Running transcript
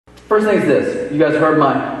First thing is this. You guys heard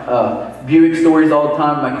my Buick stories all the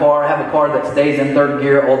time. My car, I have a car that stays in third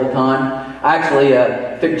gear all the time. I actually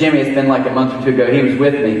took Jimmy, it's been like a month or two ago, he was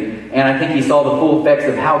with me. And I think he saw the full effects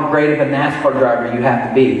of how great of a NASCAR driver you have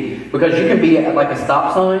to be. Because you can be at like a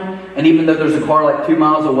stop sign, and even though there's a car like 2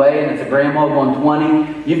 miles away and it's a grandma going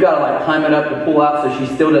 20, you've got to like climb it up to pull out so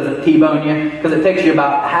she still doesn't T-bone you. Because it takes you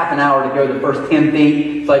about half an hour to go the first 10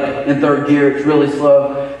 feet. It's like in third gear, it's really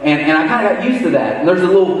slow. And I kind of got used to that. And there's a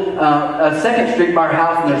little a second street by our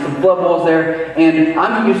house, and there's some flood walls there. And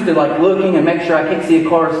I'm used to like looking and make sure I can't see a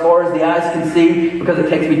car as far as the eyes can see, because it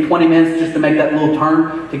takes me 20 minutes just to make that little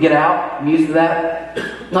turn to get out. I'm used to that.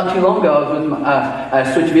 Not too long ago, I was with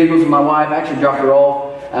I switched vehicles with my wife. I actually dropped her off.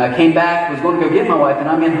 Came back, was going to go get my wife, and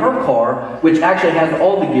I'm in her car, which actually has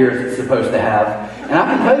all the gears it's supposed to have. And I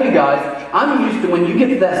can tell you guys, I'm used to when you get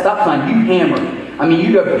to that stop sign, you hammer. I mean,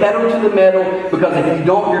 you go pedal to the metal, because if you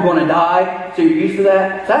don't, you're going to die. So you're used to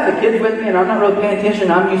that. So I have the kids with me, and I'm not really paying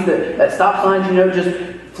attention. I'm used to that stop signs, just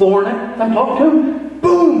flooring it. I'm talking to them,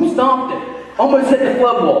 boom, stomped it. Almost hit the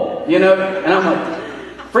flood wall, And I'm like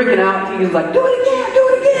freaking out. Tegan's like, do it again, do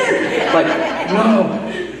it again. Like, no.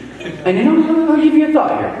 And I'll give you a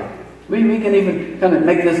thought here. We can even kind of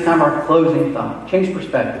make this kind of our closing thought. Change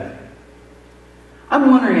perspective.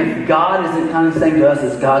 I'm wondering if God isn't kind of saying to us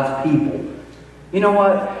as God's people, you know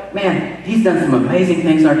what? Man, He's done some amazing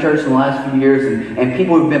things in our church in the last few years, and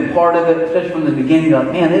people who've been part of it, especially from the beginning, go,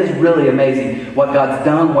 man, it is really amazing what God's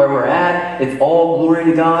done, where we're at. It's all glory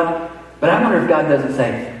to God. But I wonder if God doesn't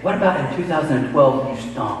say, what about in 2012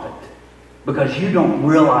 you stomp it? Because you don't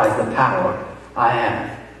realize the power I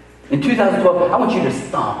have. In 2012, I want you to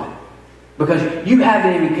stomp it. Because you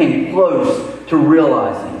haven't even came close to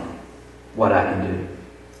realizing what I can do.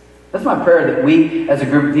 That's my prayer, that we as a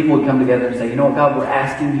group of people would come together and say, you know what, God, we're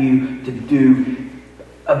asking you to do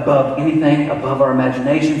above anything, above our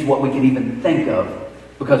imaginations, what we could even think of.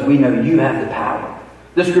 Because we know you have the power.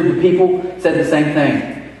 This group of people said the same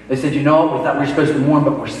thing. They said, you know what, we thought we were supposed to mourn,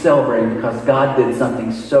 but we're celebrating because God did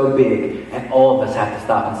something so big, and all of us have to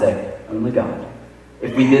stop and say, only God.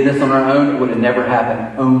 If we did this on our own, it would have never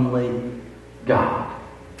happened. Only God.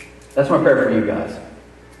 That's my prayer for you guys.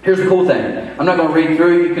 Here's the cool thing. I'm not going to read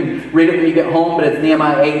through. You can read it when you get home, but it's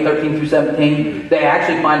Nehemiah 8, 13 through 17. They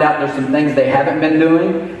actually find out there's some things they haven't been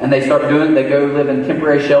doing, and they start doing it. They go live in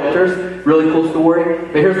temporary shelters. Really cool story.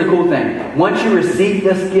 But here's the cool thing. Once you receive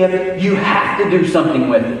this gift, you have to do something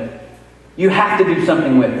with it. You have to do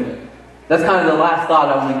something with it. That's kind of the last thought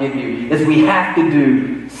I want to give you, is we have to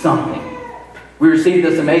do something. We received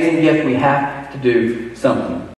this amazing gift. We have to do something.